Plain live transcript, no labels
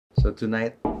So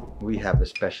tonight we have a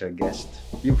special guest.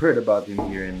 You've heard about him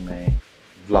here in my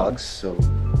vlogs, so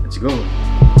let's go.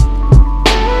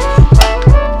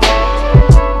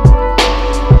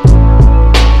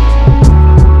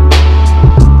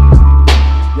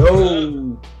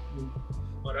 Yo!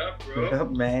 What up, bro? What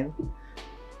up, man?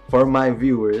 For my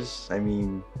viewers, I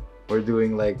mean, we're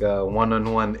doing like a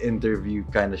one-on-one interview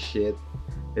kind of shit.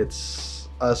 It's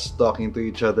us talking to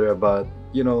each other about,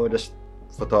 you know, just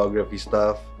photography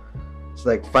stuff. It's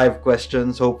like 5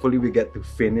 questions. Hopefully we get to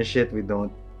finish it. We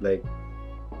don't like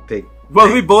take.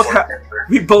 Well, we both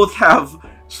have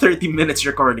 30 minutes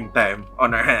recording time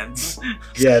on our hands.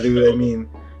 Yeah, dude. I mean,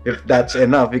 if that's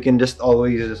enough, you can just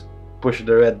always just push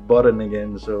the red button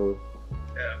again. So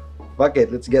Yeah. fuck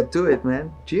it. Let's get to it,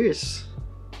 man. Cheers.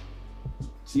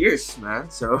 Cheers,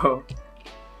 man. So,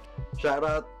 Shout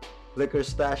out Liquor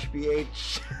Stash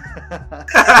PH.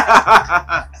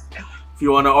 if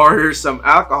you want to order some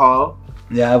alcohol,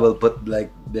 Yeah, we'll put like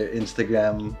their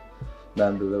Instagram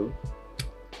down below.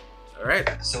 all right,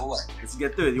 So what? let's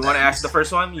get to it. You want to ask the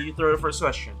first one? You throw the first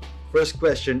question. First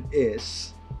question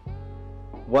is,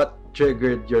 what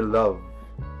triggered your love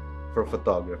for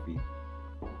photography?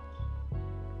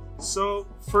 So,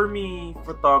 for me,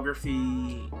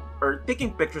 photography or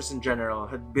taking pictures in general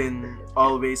had been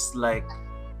always like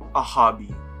a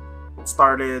hobby. It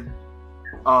started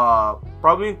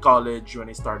probably in college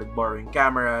when I started borrowing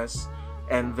cameras,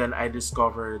 and then I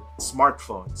discovered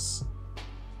smartphones.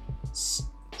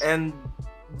 And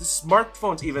the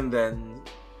smartphones even then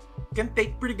can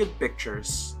take pretty good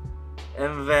pictures.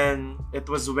 And then it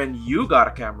was when you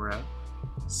got a camera,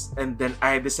 and then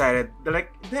I decided that,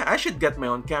 like, yeah, I should get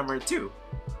my own camera too.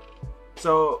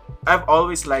 So I've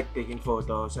always liked taking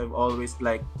photos. I've always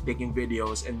liked taking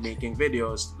videos and making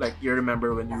videos. Like, you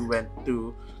remember when you went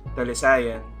to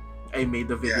Talisayan, I made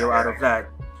the video out of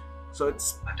that. So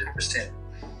it's 100%.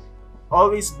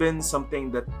 always been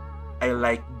something that I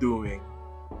like doing.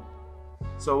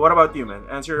 So what about you, man?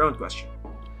 Answer your own question.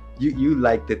 You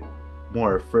liked it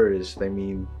more first. I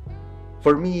mean,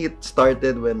 for me, it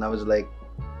started when I was like,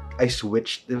 I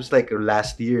switched. It was like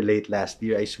late last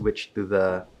year, I switched to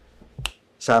the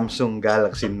Samsung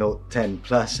Galaxy Note 10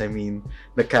 Plus. I mean,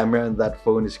 the camera on that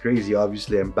phone is crazy.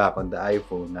 Obviously, I'm back on the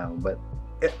iPhone now, but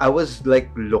I was like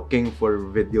looking for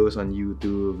videos on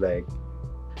YouTube, like,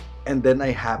 and then I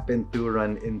happened to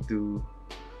run into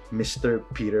Mr.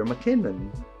 Peter McKinnon.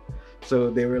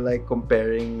 So they were like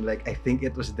comparing, like, I think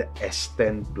it was the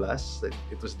S10 Plus.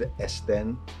 It was the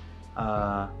S10.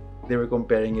 They were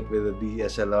comparing it with a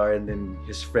DSLR, and then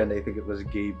his friend, I think it was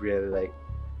Gabriel, like,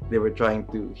 he was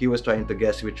trying to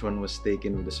guess which one was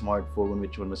taken with the smartphone,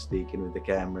 which one was taken with the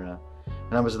camera.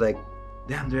 And I was like,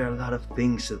 damn, there are a lot of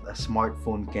things that a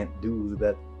smartphone can't do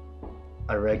that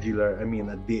a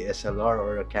DSLR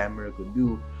or a camera could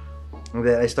do. And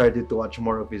then I started to watch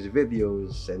more of his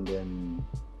videos, and then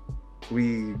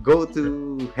we go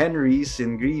to Henry's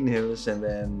in Green Hills, and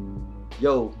then,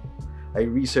 yo, I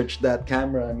researched that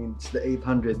camera. I mean, it's the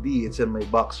 800D. It's in my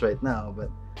box right now, but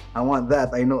I want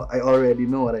that. I already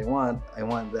know what I want. I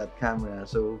want that camera.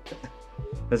 So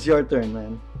that's your turn,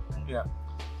 man. Yeah.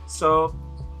 So,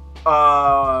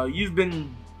 you've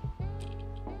been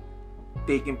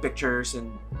taking pictures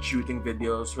and shooting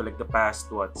videos for like the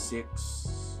past, what,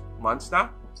 6 months now?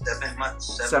 7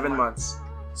 months. 7 months.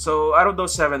 So, out of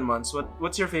those 7 months,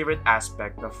 what's your favorite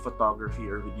aspect of photography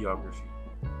or videography?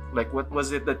 Like, what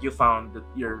was it that you found that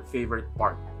your favorite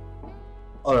part?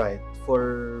 Alright,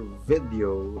 for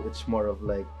video, it's more of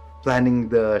like planning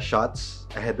the shots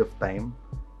ahead of time,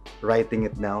 writing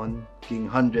it down, taking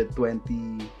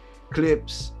 120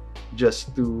 clips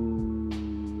just to,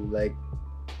 like,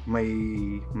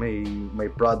 my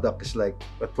product is like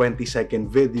a 20-second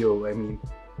video. I mean,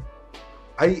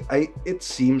 it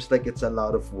seems like it's a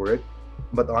lot of work,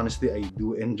 but honestly, I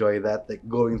do enjoy that, like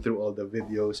going through all the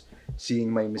videos,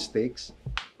 seeing my mistakes.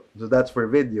 So that's for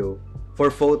video. For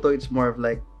photo, it's more of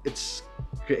like, it's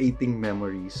creating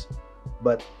memories,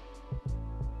 but,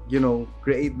 you know,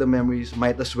 create the memories,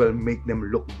 might as well make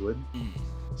them look good.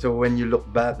 So when you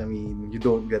look back, I mean, you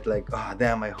don't get like, oh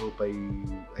damn, I hope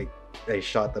I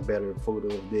shot a better photo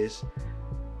of this.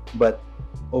 But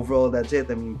overall, that's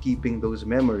it. I mean, keeping those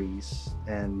memories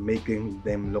and making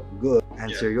them look good.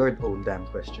 Answer your own damn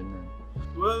question, man.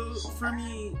 Well, for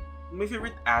me, my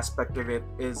favorite aspect of it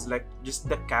is like just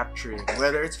the capturing,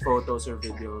 whether it's photos or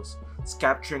videos. It's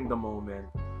capturing the moment,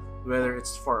 whether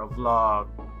it's for a vlog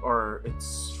or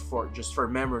it's for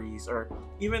memories, or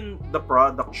even the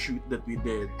product shoot that we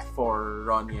did for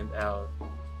Ronnie and Elle.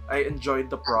 I enjoyed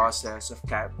the process of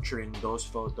capturing those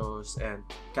photos and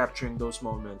capturing those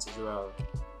moments as well.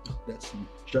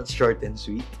 That's short and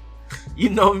sweet. You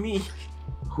know me.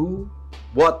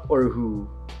 What or who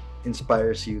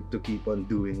inspires you to keep on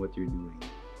doing what you're doing?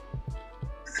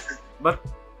 But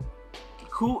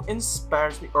who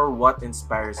inspires me or what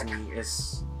inspires me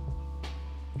is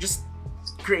just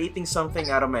creating something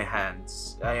out of my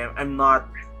hands. I'm not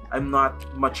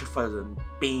much of a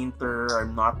painter.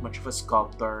 I'm not much of a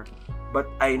sculptor, but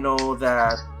I know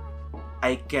that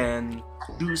I can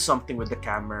do something with the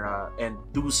camera and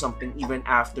do something even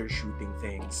after shooting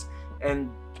things.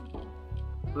 And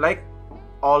like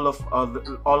all of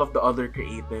the other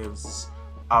creatives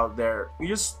out there, you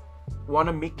just want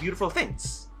to make beautiful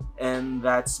things, and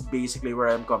that's basically where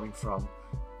I'm coming from.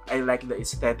 I like the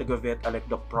aesthetic of it, I like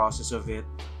the process of it,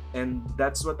 and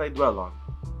that's what I dwell on.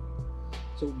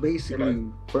 So basically,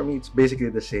 for me, it's basically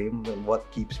the same. And what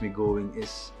keeps me going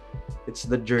is it's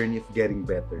the journey of getting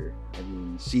better. I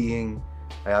mean,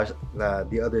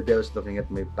 the other day I was looking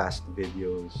at my past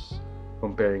videos,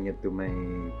 comparing it to my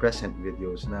present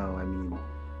videos now. I mean,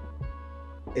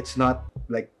 it's not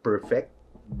like perfect,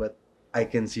 but I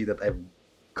can see that I've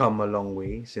come a long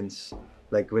way since,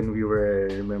 like, when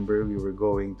remember we were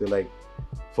going to like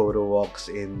photo walks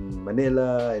in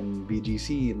Manila and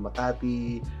BGC in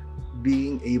Makati,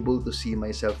 being able to see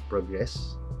myself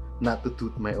progress, not to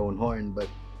toot my own horn, but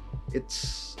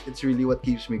it's really what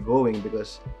keeps me going,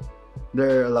 because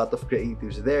there are a lot of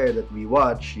creatives there that we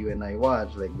watch, you and I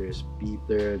watch. Like, there's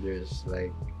Peter, there's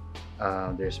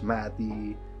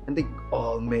Matty, and they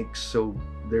all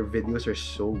their videos are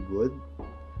so good.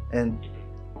 And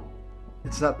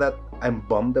it's not that I'm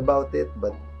bummed about it,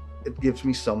 but it gives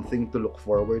me something to look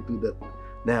forward to, that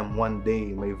damn, one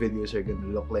day my videos are gonna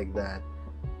look like that.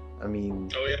 I mean,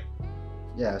 Oh yeah.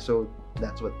 yeah, so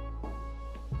that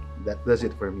does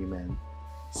it for me, man.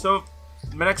 So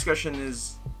my next question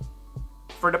is,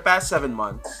 for the past 7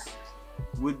 months,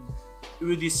 would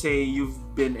you say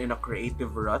you've been in a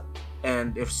creative rut?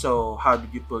 And if so, how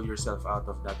did you pull yourself out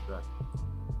of that rut?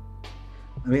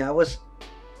 I mean, I was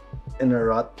in a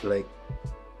rut, like,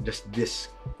 just this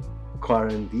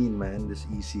quarantine, man, this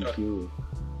ECQ.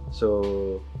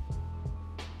 So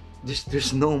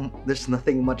there's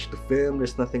nothing much to film,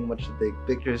 there's nothing much to take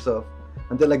pictures of,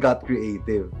 until I got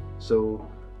creative. So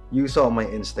you saw my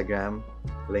Instagram,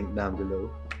 link down below.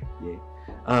 Yeah.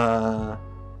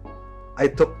 I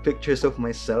took pictures of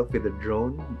myself with a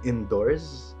drone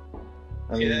indoors.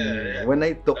 I mean, Yeah. when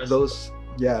I took That's those,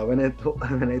 when I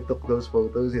took those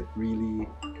photos, it really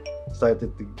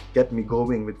started to get me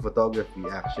going with photography,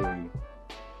 actually,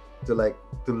 to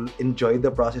enjoy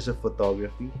the process of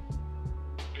photography.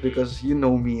 Because you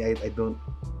know me, I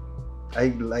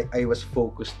was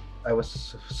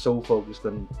so focused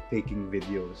on taking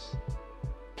videos,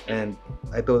 and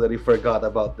I totally forgot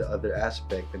about the other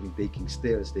aspect. I mean, taking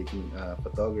stills, taking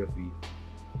photography.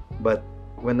 But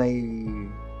when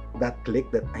that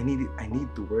clicked, that I need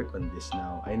to work on this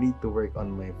now. I need to work on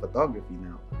my photography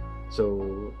now.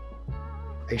 So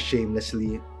I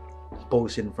shamelessly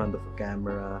pose in front of a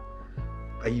camera.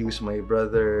 I use my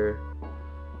brother.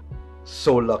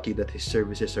 So lucky that his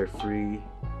services are free.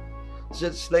 It's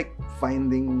just like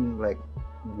finding like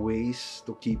ways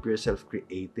to keep yourself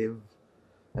creative.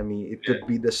 I mean, it could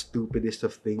be the stupidest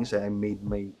of things. I made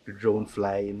my drone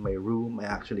fly in my room. I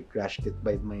actually crashed it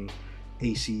by my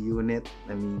AC unit.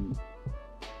 I mean,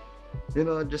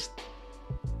 just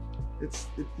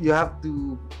you have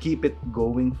to keep it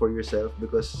going for yourself,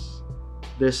 because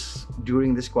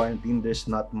during this quarantine there's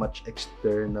not much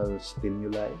external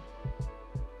stimuli.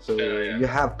 So you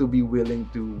have to be willing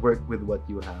to work with what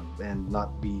you have and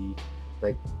not be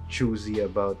like choosy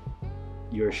about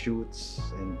your shoots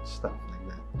and stuff like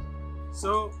that.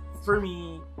 So for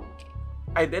me,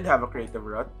 I did have a creative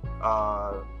rut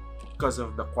because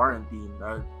of the quarantine.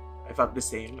 I felt the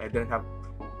same. I didn't have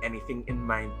anything in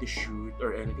mind to shoot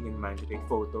or anything in mind to take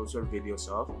photos or videos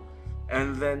of.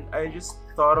 And then I just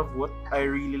thought of what I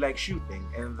really like shooting,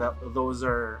 and those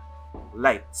are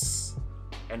lights.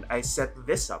 And I set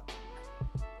this up.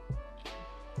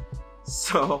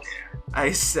 So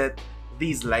I set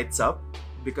these lights up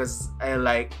because I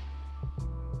like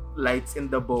lights in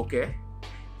the bokeh,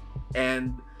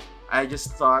 and I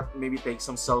just thought maybe take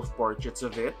some self-portraits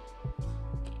of it,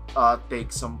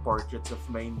 take some portraits of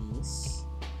my niece,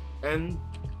 and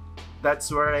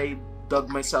that's where I dug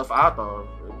myself out of.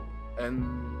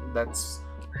 And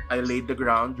I laid the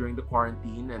ground during the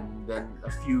quarantine, and then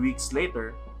a few weeks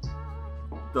later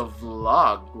the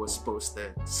vlog was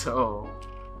posted. So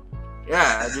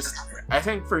yeah, I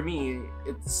think for me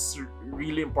it's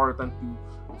really important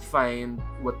to find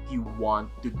what you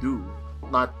want to do,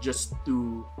 not just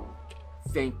to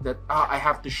think that I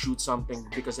have to shoot something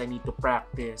because I need to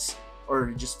practice,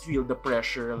 or just feel the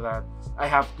pressure that I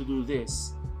have to do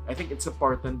this. I think it's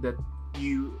important that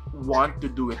you want to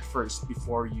do it first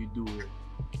before you do it.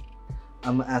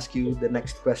 I'm gonna ask you the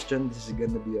next question. This is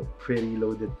gonna be a pretty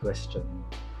loaded question.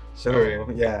 So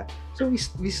Alright. yeah, so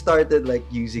we started like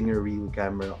using a real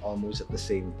camera almost at the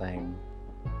same time,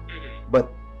 Mhm.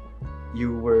 but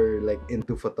you were like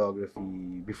into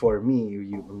photography before me.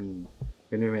 I mean,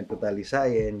 when we went to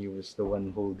Talisayan, you was the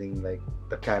one holding like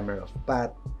the camera of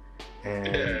Pat,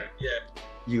 and Yeah.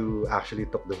 you actually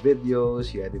took the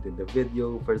videos, you edited the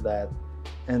video for that.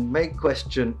 And my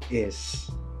question is,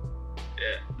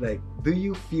 Yeah. like, do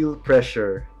you feel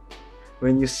pressure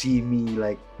when you see me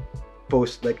like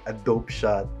post like a dope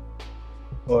shot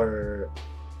or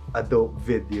a dope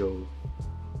video?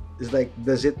 It's like,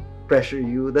 does it pressure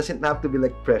you? Doesn't have to be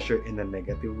like pressure in a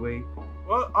negative way.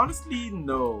 Well, honestly,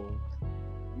 no.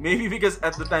 Maybe because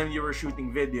at the time you were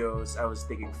shooting videos, I was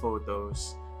taking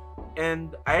photos,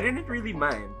 and I didn't really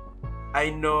mind. I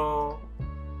knew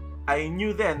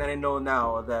then, and I know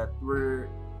now that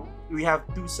we have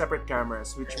two separate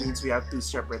cameras, which means we have two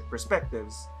separate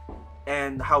perspectives,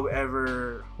 and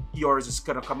however yours is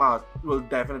gonna come out will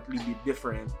definitely be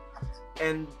different.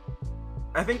 And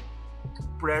I think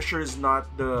pressure is not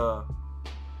the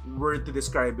word to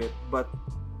describe it, but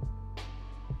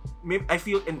maybe I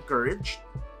feel encouraged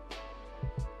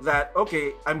that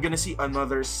okay, I'm gonna see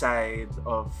another side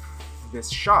of this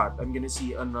shot, I'm gonna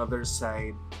see another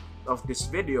side of this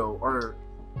video, or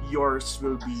yours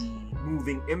will be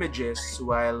moving images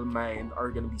while mine are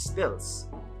gonna be stills.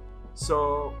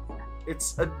 So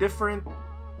it's a different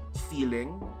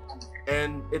feeling,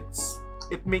 and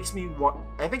it makes me want,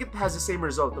 I think it has the same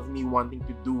result of me wanting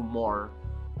to do more,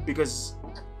 because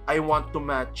I want to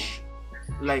match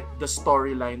like the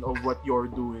storyline of what you're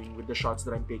doing with the shots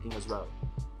that I'm taking as well.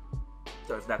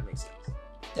 So if that makes sense.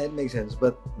 That makes sense.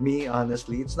 But me,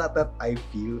 honestly, it's not that I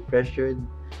feel pressured.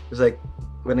 It's like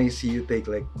when I see you take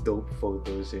like dope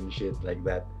photos and shit like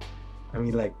that, I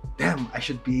mean, like, damn, I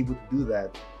should be able to do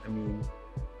that. I mean,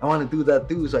 I want to do that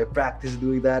too, so I practice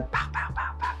doing that. Pow, pow,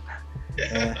 pow, pow, pow.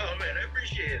 Yeah. Oh man, I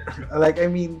appreciate it. Like, I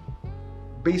mean,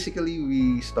 basically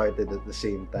we started at the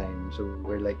same time, so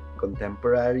we're like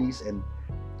contemporaries, and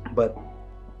but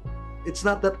it's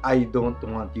not that I don't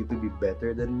want you to be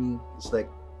better than me. It's like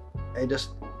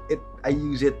I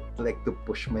use it like to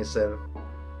push myself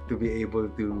to be able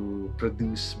to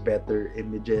produce better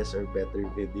images or better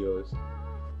videos.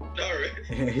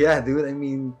 Alright. Yeah, dude, I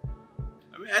mean,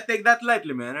 I take that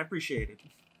lightly, man. I appreciate it.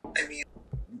 I mean,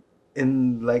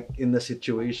 in the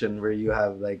situation where you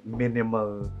have like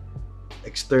minimal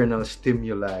external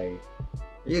stimuli,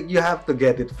 you have to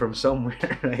get it from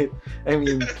somewhere, right? I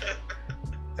mean,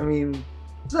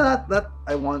 it's not that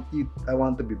I want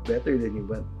to be better than you,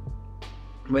 but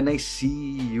when I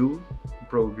see you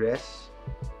progress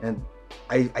and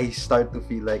I start to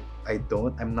feel like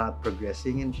I'm not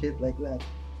progressing and shit like that,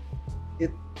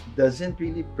 it doesn't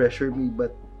really pressure me.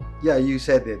 But yeah, you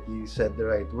said the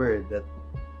right word, that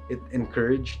it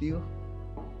encouraged you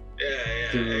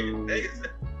yeah.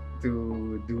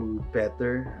 to do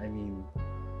better. I mean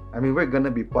we're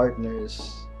gonna be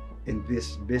partners in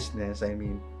this business. I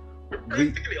mean, We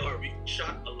practically are. We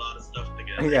shot a lot of stuff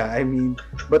together. yeah, I mean,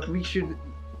 but we should,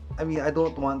 I mean, I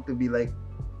don't want to be like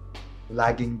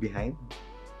lagging behind.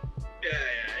 Yeah,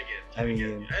 I get you. I get mean-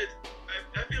 you.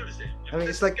 I feel the same. I mean,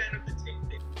 That's it's like- kind of the same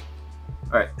thing.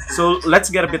 Alright, so let's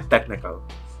get a bit technical.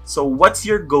 So what's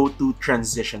your go-to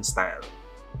transition style?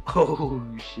 Oh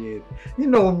shit, you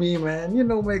know me, man, you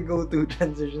know my go-to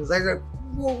transitions. I go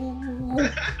whoa.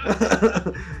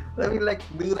 I mean, like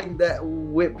doing that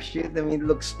whip shit. I mean, it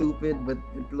looks stupid, but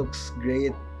it looks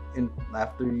great. And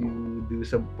after you do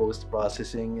some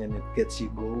post-processing and it gets you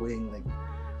going, like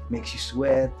makes you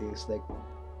sweat. It's like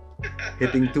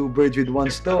hitting two birds with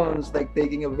one stone. It's like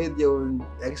taking a video and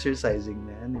exercising,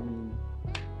 man. I mean,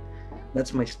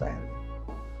 that's my style.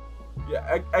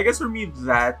 Yeah, I guess for me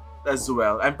that as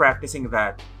well. I'm practicing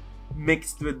that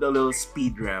mixed with a little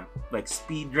speed ramp, like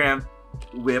speed ramp,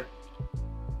 whip.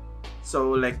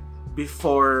 So like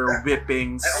before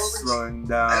whipping, I always- slowing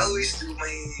down. I always do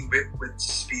my whip with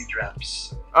speed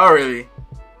ramps. Oh really?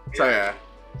 So yeah,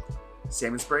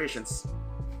 same inspirations.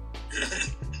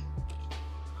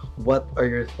 What are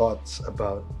your thoughts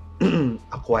about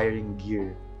acquiring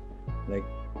gear, like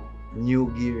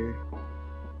new gear?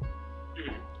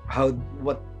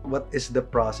 What is the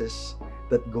process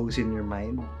that goes in your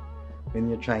mind when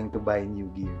you're trying to buy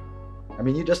new gear? I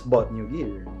mean, you just bought new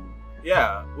gear.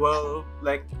 Yeah, well,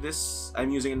 like this, I'm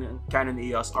using a Canon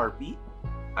EOS RP.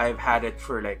 I've had it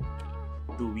for like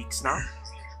 2 weeks now.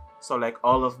 So like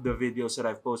all of the videos that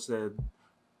I've posted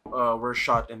were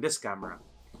shot in this camera.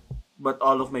 But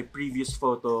all of my previous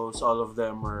photos, all of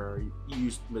them were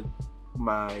used with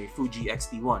my Fuji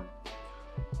X-T1.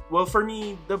 Well, for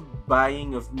me, the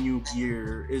buying of new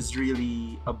gear is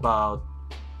really about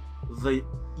the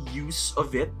use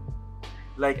of it.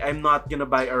 Like, I'm not gonna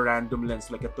buy a random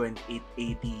lens like a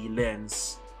 2880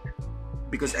 lens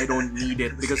because I don't need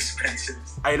it, because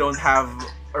I don't have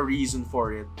a reason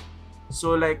for it.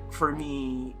 So like for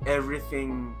me,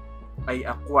 everything I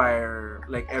acquire,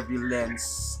 like every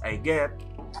lens I get,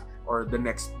 or the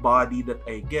next body that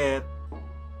I get,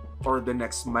 or the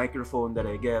next microphone that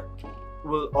I get,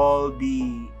 will all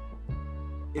be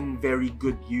in very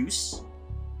good use,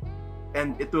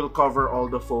 and it will cover all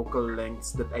the focal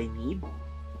lengths that I need,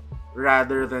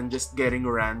 rather than just getting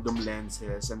random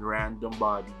lenses and random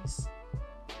bodies.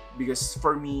 Because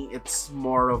for me, it's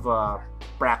more of a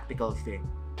practical thing.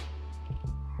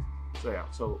 So yeah.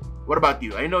 So what about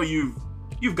you? I know you've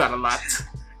got a lot.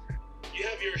 You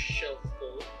have your shelf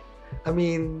full. I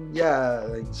mean, yeah,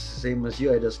 like same as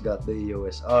you. I just got the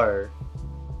EOS R.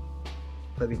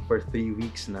 I think for 3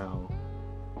 weeks now.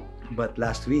 But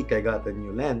last week I got a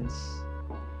new lens.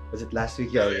 Was it last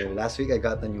week? Yeah, last week I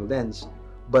got a new lens.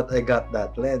 But I got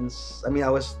that lens. I mean, I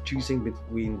was choosing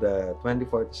between the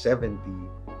 24 to 70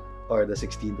 or the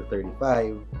 16 to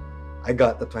 35. I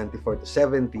got the 24 to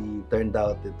 70. Turned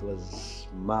out it was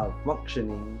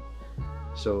malfunctioning.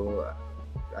 So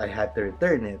I had to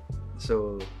return it.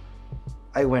 So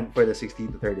I went for the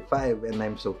 16 to 35, and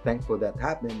I'm so thankful that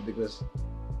happened, because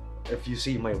if you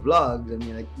see my vlogs, I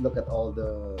mean, like, look at all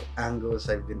the angles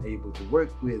I've been able to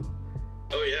work with.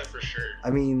 Oh yeah, for sure.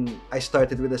 I mean, I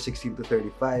started with a 16 to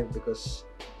 35 because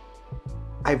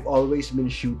I've always been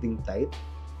shooting tight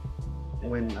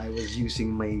when I was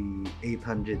using my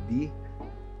 800D.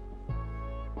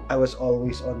 I was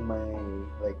always on my,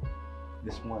 like,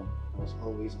 this one. I was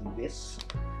always on this,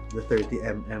 the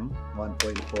 30mm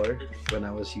 1.4 when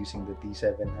I was using the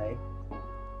T7i.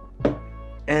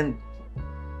 And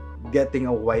getting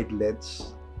a wide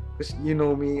lens, because you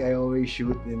know me, I always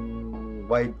shoot in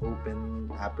wide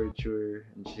open aperture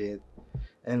and shit.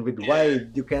 And with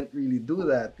wide, you can't really do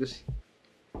that, because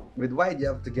with wide you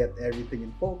have to get everything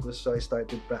in focus. So I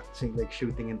started practicing like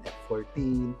shooting in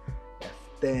f14,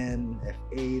 f10,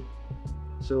 f8.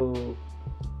 So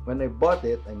when I bought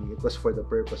it, I mean, it was for the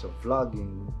purpose of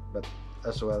vlogging, but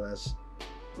as well as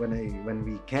when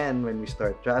we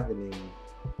start traveling,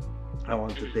 I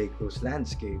want to take those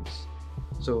landscapes.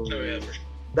 So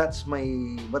that's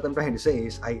what I'm trying to say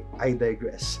is I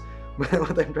digress. But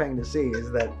what I'm trying to say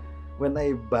is that when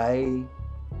I buy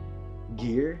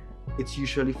gear, it's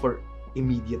usually for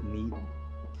immediate need.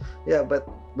 Yeah, but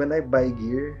when I buy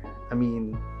gear, I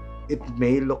mean, it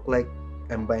may look like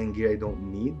I'm buying gear I don't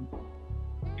need,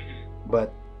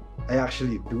 but I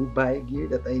actually do buy gear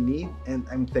that I need, and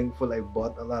I'm thankful I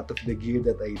bought a lot of the gear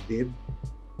that I did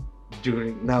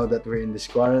now that we're in this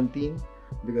quarantine,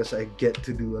 because I get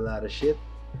to do a lot of shit.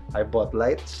 I bought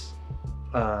lights,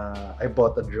 I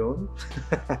bought a drone,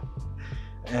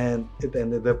 and it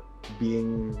ended up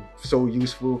being so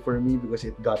useful for me because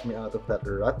it got me out of that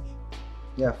rut.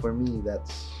 Yeah, for me,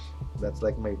 that's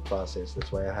like my process.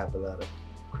 That's why I have a lot of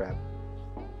crap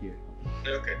here.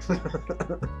 Okay.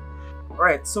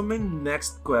 Alright, so my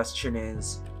next question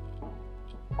is,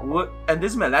 and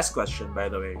this is my last question, by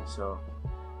the way, so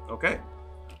okay.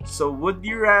 So would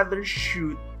you rather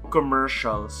shoot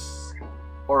commercials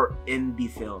or indie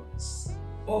films?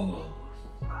 Oh,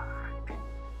 fuck.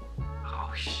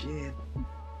 Oh, shit.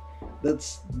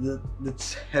 That's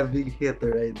heavy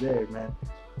hitter right there, man.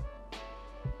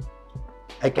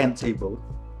 I can't say both.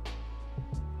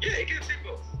 Yeah, you can say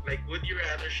both. Like, would you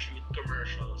rather shoot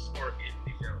commercials or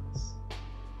indie films?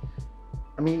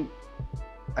 I mean,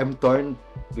 I'm torn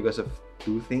because of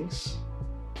two things.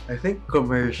 I think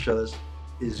commercials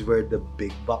is where the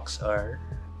big bucks are,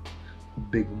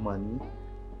 big money.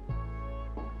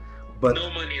 But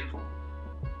No money involved.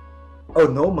 oh,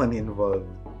 no money involved.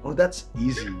 Oh, that's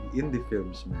easy. Indie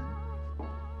films, man.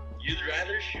 You'd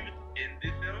rather shoot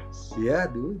indie films? Yeah,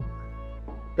 dude.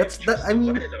 I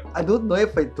mean, I don't know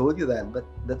if I told you that, but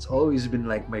that's always been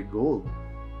like my goal.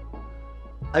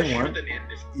 I want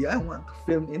to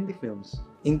film indie films.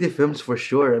 Indie films for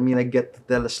sure. I mean, I get to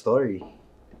tell a story.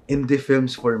 Indie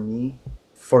films for me,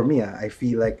 I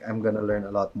feel like I'm gonna learn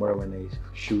a lot more when I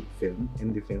shoot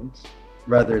indie films,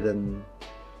 rather than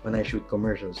when I shoot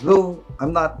commercials. Though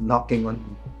I'm not knocking on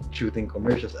shooting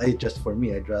commercials. For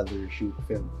me, I'd rather shoot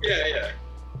film. Yeah.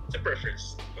 It's a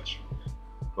preference question.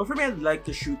 Well, for me, I'd like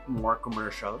to shoot more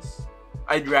commercials,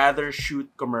 I'd rather shoot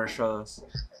commercials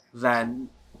than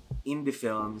indie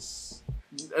films.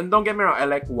 And don't get me wrong, I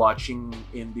like watching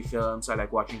indie films. I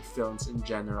like watching films in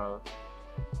general.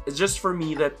 It's just for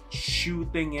me that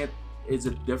shooting it is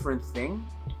a different thing.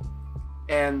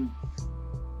 And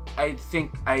I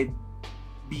think I'd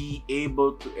be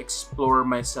able to explore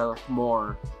myself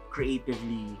more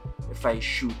creatively if I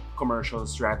shoot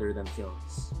commercials rather than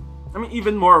films. I mean,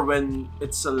 even more when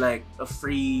it's like a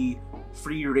free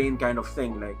reign kind of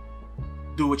thing, like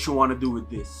do what you want to do with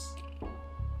this,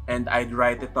 and I'd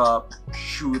write it up,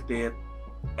 shoot it,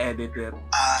 edit it.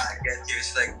 I get you.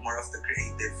 It's like more of the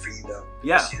creative freedom.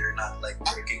 Yeah. Because you're not like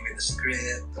working with a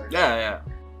script. Or Yeah.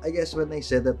 I guess when I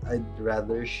said that I'd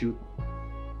rather shoot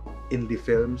indie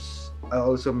films, I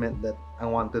also meant that I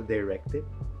want to direct it.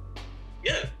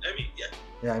 Yeah, I mean, yeah,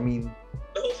 Yeah, I mean,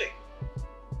 the whole thing.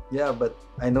 yeah, but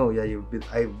I know, yeah,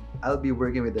 I'll be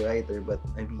working with the writer, but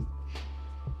I mean,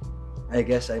 I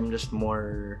guess I'm just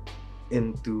more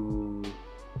into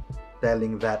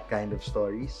telling that kind of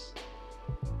stories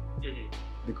Mm-hmm.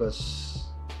 because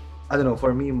I don't know,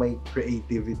 for me, my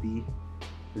creativity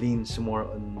leans more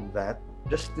on that,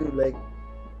 just to like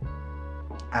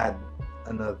add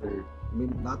another, I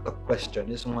mean, not a question,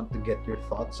 just want to get your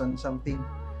thoughts on something,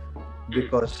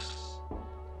 because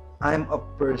I'm a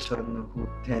person who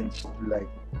tends to like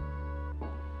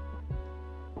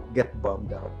get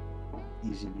bummed out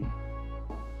easily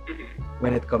Mm-hmm.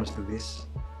 when it comes to this.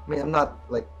 I mean, I'm not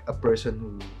like a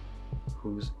person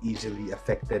who's easily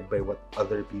affected by what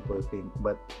other people think,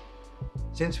 but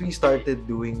since we started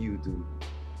doing YouTube,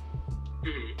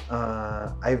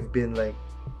 Mm-hmm. I've been like,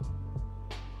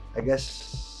 I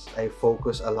guess I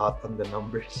focus a lot on the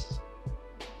numbers.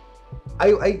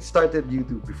 I started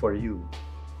YouTube before you.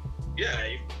 Yeah,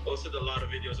 you've posted a lot of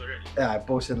videos already. Yeah, I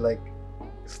posted like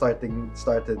starting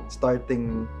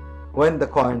when the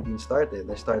quarantine started.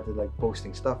 I started like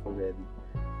posting stuff already,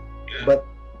 Yeah. but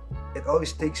it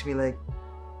always takes me like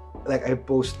I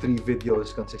post 3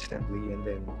 videos consistently, and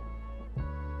then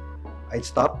I'd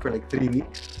stop for like 3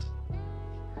 weeks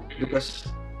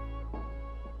because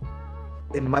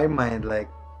in my mind, like,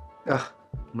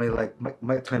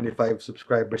 my 25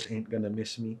 subscribers ain't gonna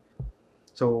miss me.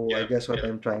 So I Yeah, guess what yeah.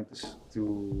 I'm trying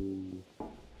to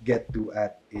get to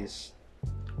at is,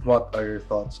 what are your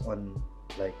thoughts on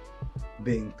like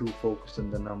being too focused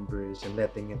on the numbers and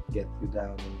letting it get you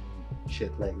down and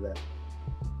shit like that?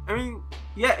 I mean,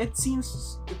 yeah, it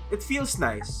feels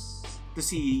nice to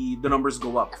see the numbers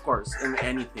go up, of course, in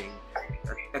anything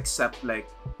except like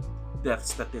death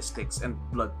statistics and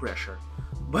blood pressure.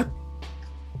 But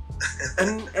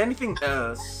and anything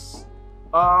else,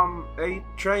 I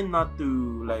try not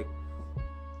to like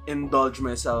indulge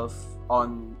myself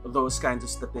on those kinds of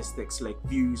statistics like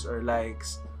views or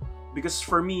likes, because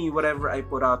for me, whatever I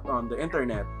put out on the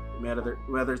internet,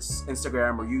 whether it's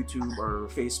Instagram or YouTube or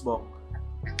Facebook,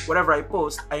 whatever I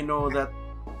post, I know that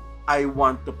I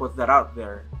want to put that out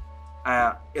there.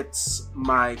 It's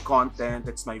my content,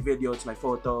 it's my video, it's my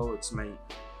photo, it's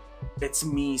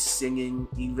me singing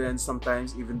even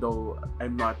sometimes, even though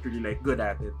I'm not really like good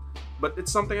at it. But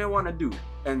it's something I want to do.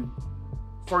 And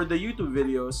for the YouTube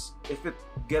videos, if it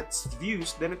gets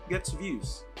views, then it gets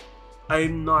views.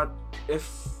 I'm not, if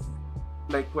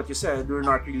like what you said, we're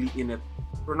not really in it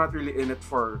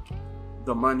for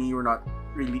the money, we're not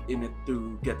really in it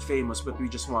to get famous, but we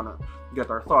just want to get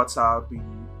our thoughts out. We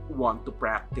want to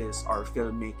practice our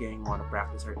filmmaking, want to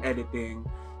practice our editing,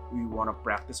 we want to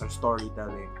practice our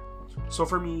storytelling. So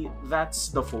for me, that's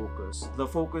the focus. The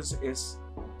focus is,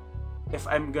 if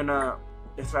I'm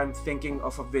thinking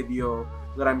of a video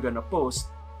that I'm gonna post,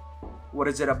 what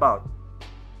is it about?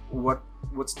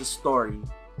 What's the story?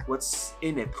 What's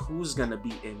in it? Who's gonna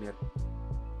be in it?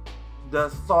 The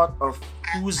thought of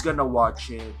who's gonna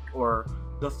watch it, or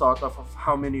the thought of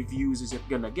how many views is it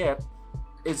gonna get,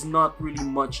 is not really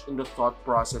much in the thought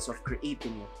process of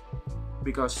creating it,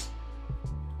 because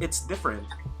it's different.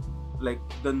 Like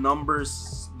the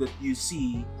numbers that you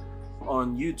see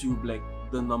on YouTube, like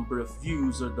the number of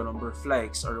views or the number of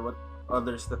likes or what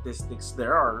other statistics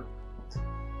there are,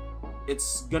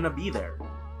 it's gonna be there.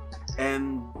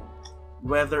 And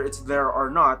whether it's there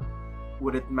or not,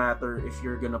 would it matter if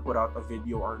you're gonna put out a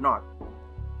video or not?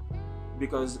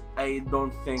 Because I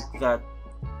don't think that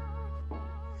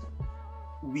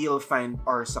we'll find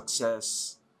our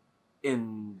success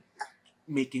in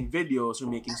making videos or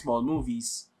making small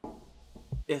movies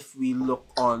if we look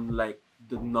on like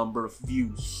the number of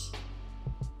views.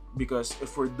 Because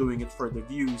if we're doing it for the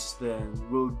views, then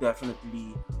we'll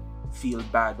definitely feel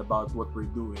bad about what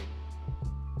we're doing,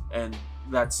 and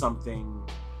that's something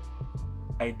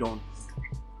I don't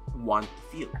want to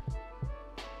feel.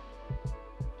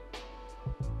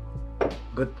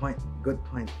 Good point. Good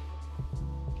point.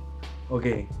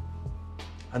 Okay,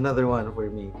 another one for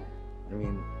me. I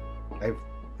mean, I've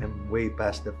I'm way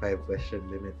past the 5 question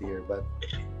limit here, but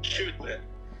Shoot, man.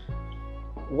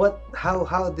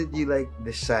 how did you like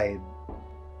decide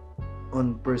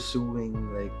on pursuing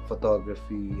like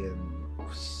photography and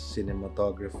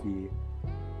cinematography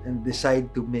and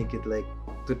decide to make it like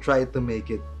to try to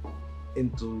make it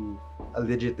into a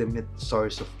legitimate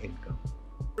source of income?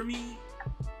 For me,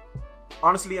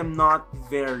 honestly, I'm not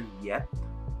there yet.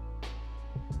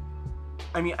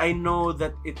 I mean, I know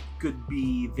that it could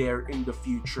be there in the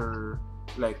future,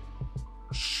 like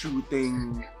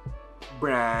shooting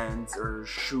brands or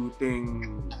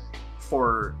shooting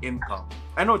for income.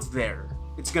 I know it's there.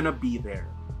 It's gonna be there.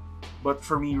 But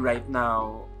for me right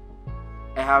now,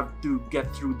 I have to get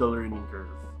through the learning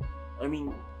curve. I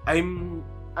mean, I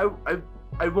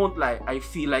won't lie. I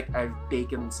feel like I've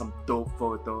taken some dope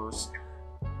photos.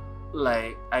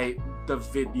 Like the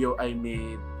video I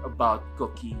made about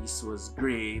cookies was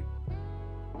great,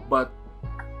 but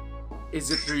is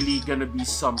it really gonna be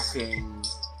something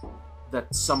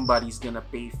that somebody's gonna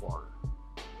pay for?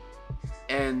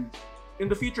 And in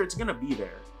the future, it's gonna be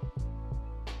there.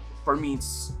 For me,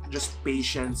 it's just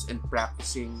patience and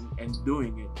practicing and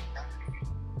doing it.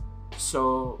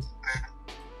 So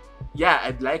yeah,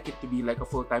 I'd like it to be like a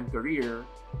full-time career,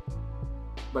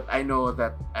 but I know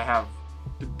that I have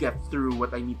to get through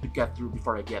what I need to get through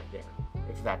before I get there,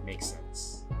 if that makes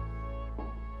sense.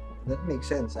 That makes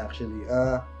sense actually.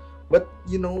 But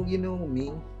you know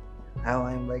me, how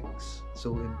I'm like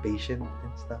so impatient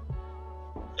and stuff.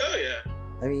 Oh yeah.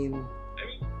 I mean, I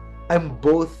mean, I'm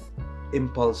both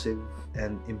impulsive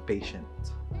and impatient.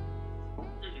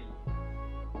 mhm.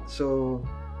 So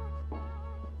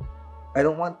I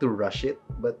don't want to rush it,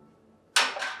 but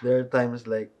there are times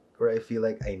like where I feel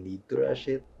like I need to rush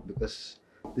it because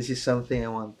this is something I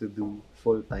want to do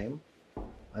full time.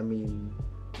 I mean,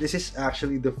 this is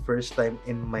actually the first time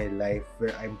in my life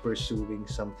where I'm pursuing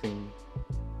something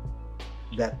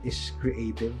that is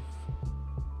creative.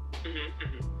 Mhm,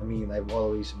 mhm. I mean, I've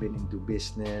always been into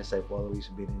business, I've always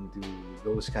been into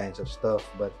those kinds of stuff,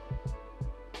 but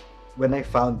when I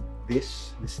found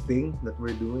this thing that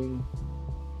we're doing,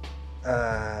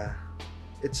 uh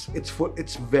it's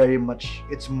very much,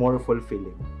 it's more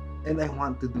fulfilling. And I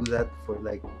want to do that for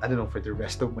like, I don't know, for the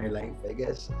rest of my life, I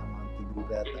guess. I want to do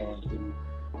that. I want to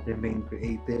remain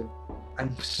creative.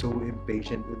 I'm so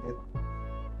impatient with it.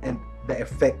 And the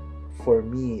effect for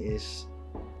me is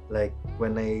like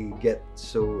when I get it's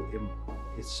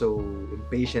so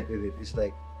impatient with it, it's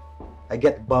like I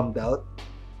get bummed out.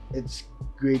 It's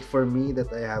great for me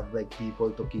that I have like people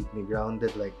to keep me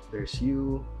grounded. Like there's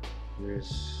you,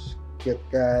 there's Kit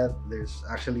Kat, there's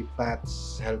actually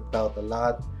Pat's helped out a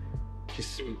lot.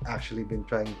 She's actually been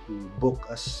trying to book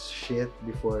us shit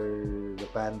before the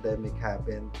pandemic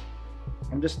happened.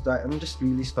 I'm just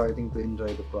really starting to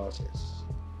enjoy the process.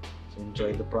 So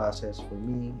enjoy the process for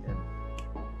me, and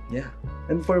yeah.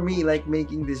 And for me, like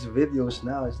making these videos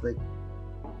now, it's like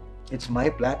it's my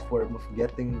platform of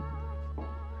getting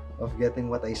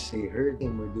what I say heard.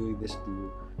 And we're doing this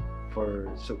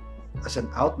for so as an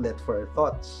outlet for our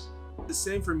thoughts. The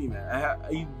same for me, man.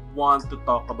 I want to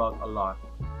talk about a lot,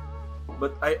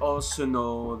 but I also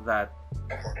know that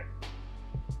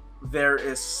there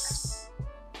is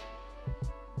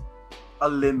a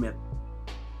limit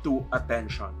to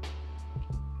attention.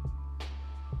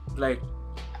 Like,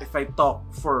 if I talk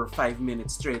for 5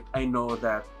 minutes straight, I know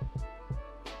that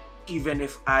even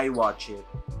if I watch it,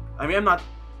 I mean, I'm not.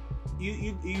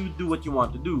 You do what you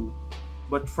want to do,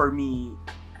 but for me,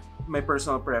 my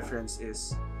personal preference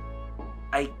is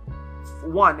I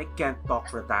can't talk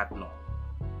for that long.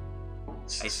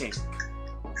 I think.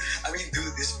 I mean,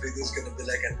 dude, this video is gonna be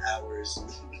like an hours.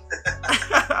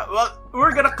 Well,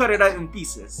 we're gonna cut it out in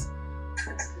pieces.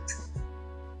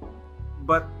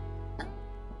 But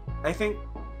I think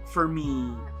for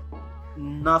me,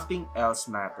 nothing else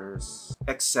matters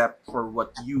except for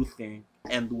what you think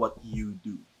and what you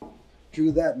do.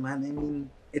 True that, man. I mean,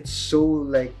 it's so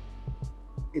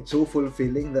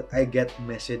fulfilling that I get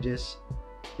messages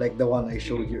like the one I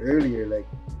showed you earlier, like,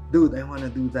 dude, I want to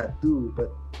do that too,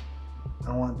 but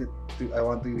I want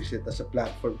to use it as a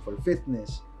platform for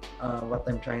fitness. What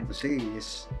I'm trying to say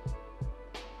is,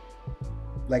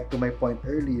 like to my point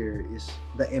earlier, is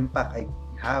the impact I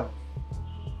have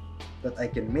that I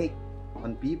can make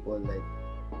on people. Like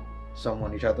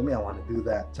someone reach out to me, I want to do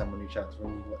that. Someone reach out to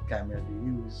me, what camera do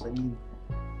you use? I mean,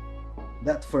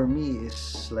 that for me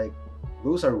is like,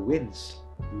 those are wins,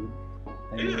 dude.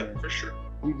 I mean, Yeah, for sure.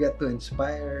 you get to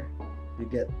inspire, you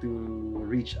get to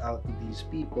reach out to these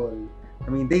people I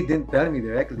mean, they didn't tell me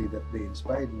directly that they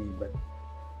inspired me, but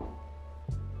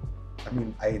I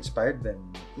mean, I inspired them,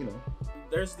 you know.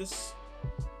 There's this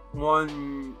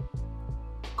one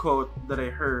quote that I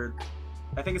heard.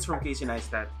 I think it's from Casey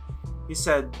Neistat. He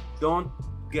said, "Don't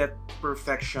get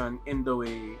perfection in the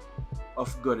way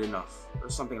of good enough," or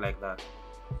something like that.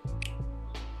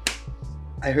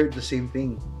 I heard the same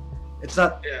thing. It's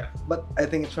not, Yeah. but I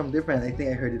think it's from different. I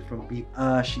think I heard it from Pete.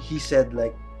 He said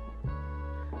like,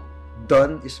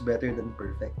 done is better than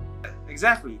perfect.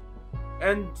 Exactly.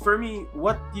 And for me,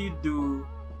 what you do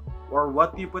or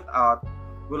what you put out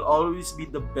will always be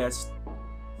the best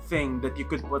thing that you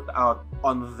could put out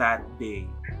on that day.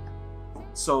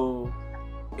 So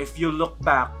if you look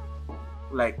back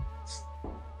like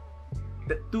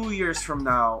 2 years from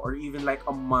now or even like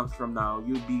a month from now,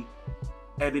 you'll be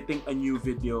editing a new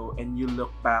video and you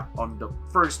look back on the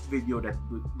first video that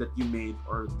you made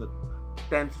or the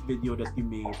 10th video that you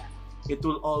made, it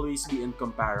will always be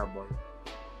incomparable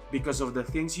because of the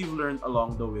things you've learned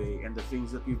along the way and the things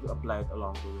that you've applied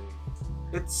along the way.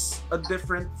 It's a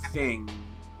different thing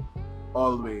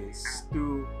always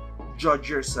to judge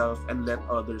yourself and let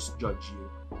others judge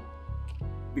you,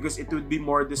 because it would be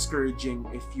more discouraging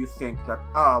if you think that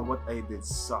what I did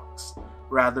sucks,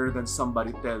 rather than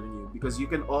somebody telling you, because you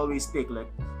can always take like,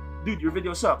 dude, your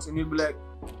video sucks, and you'll be like,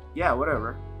 yeah,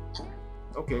 whatever,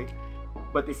 okay.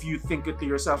 But if you think it to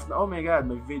yourself, oh my god,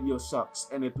 my video sucks,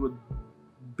 and it would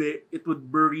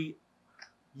bury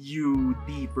you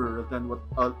deeper than what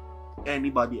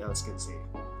anybody else can say.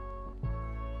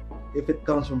 If it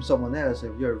comes from someone else,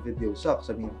 if your video sucks,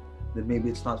 I mean, then maybe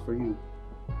it's not for you.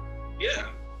 Yeah.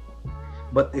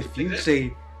 But if you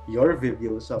say your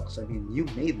video sucks, I mean, you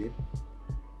made it.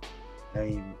 I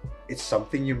mean, it's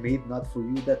something you made, not for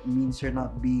you. That means you're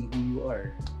not being who you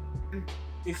are.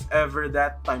 If ever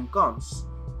that time comes,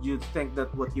 you'd think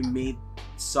that what you made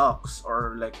sucks,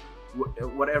 or like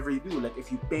whatever you do, like if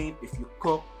you paint, if you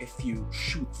cook, if you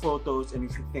shoot photos, and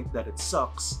if you think that it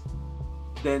sucks,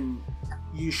 then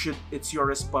it's your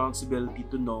responsibility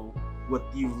to know what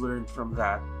you've learned from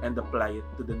that and apply it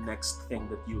to the next thing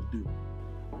that you'll do.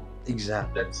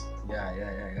 Exactly. That's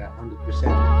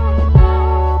 100%.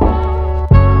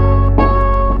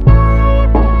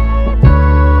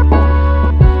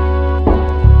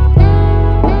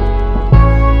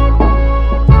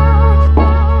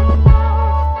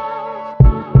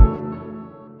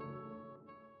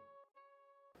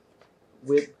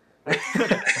 With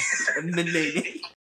And then maybe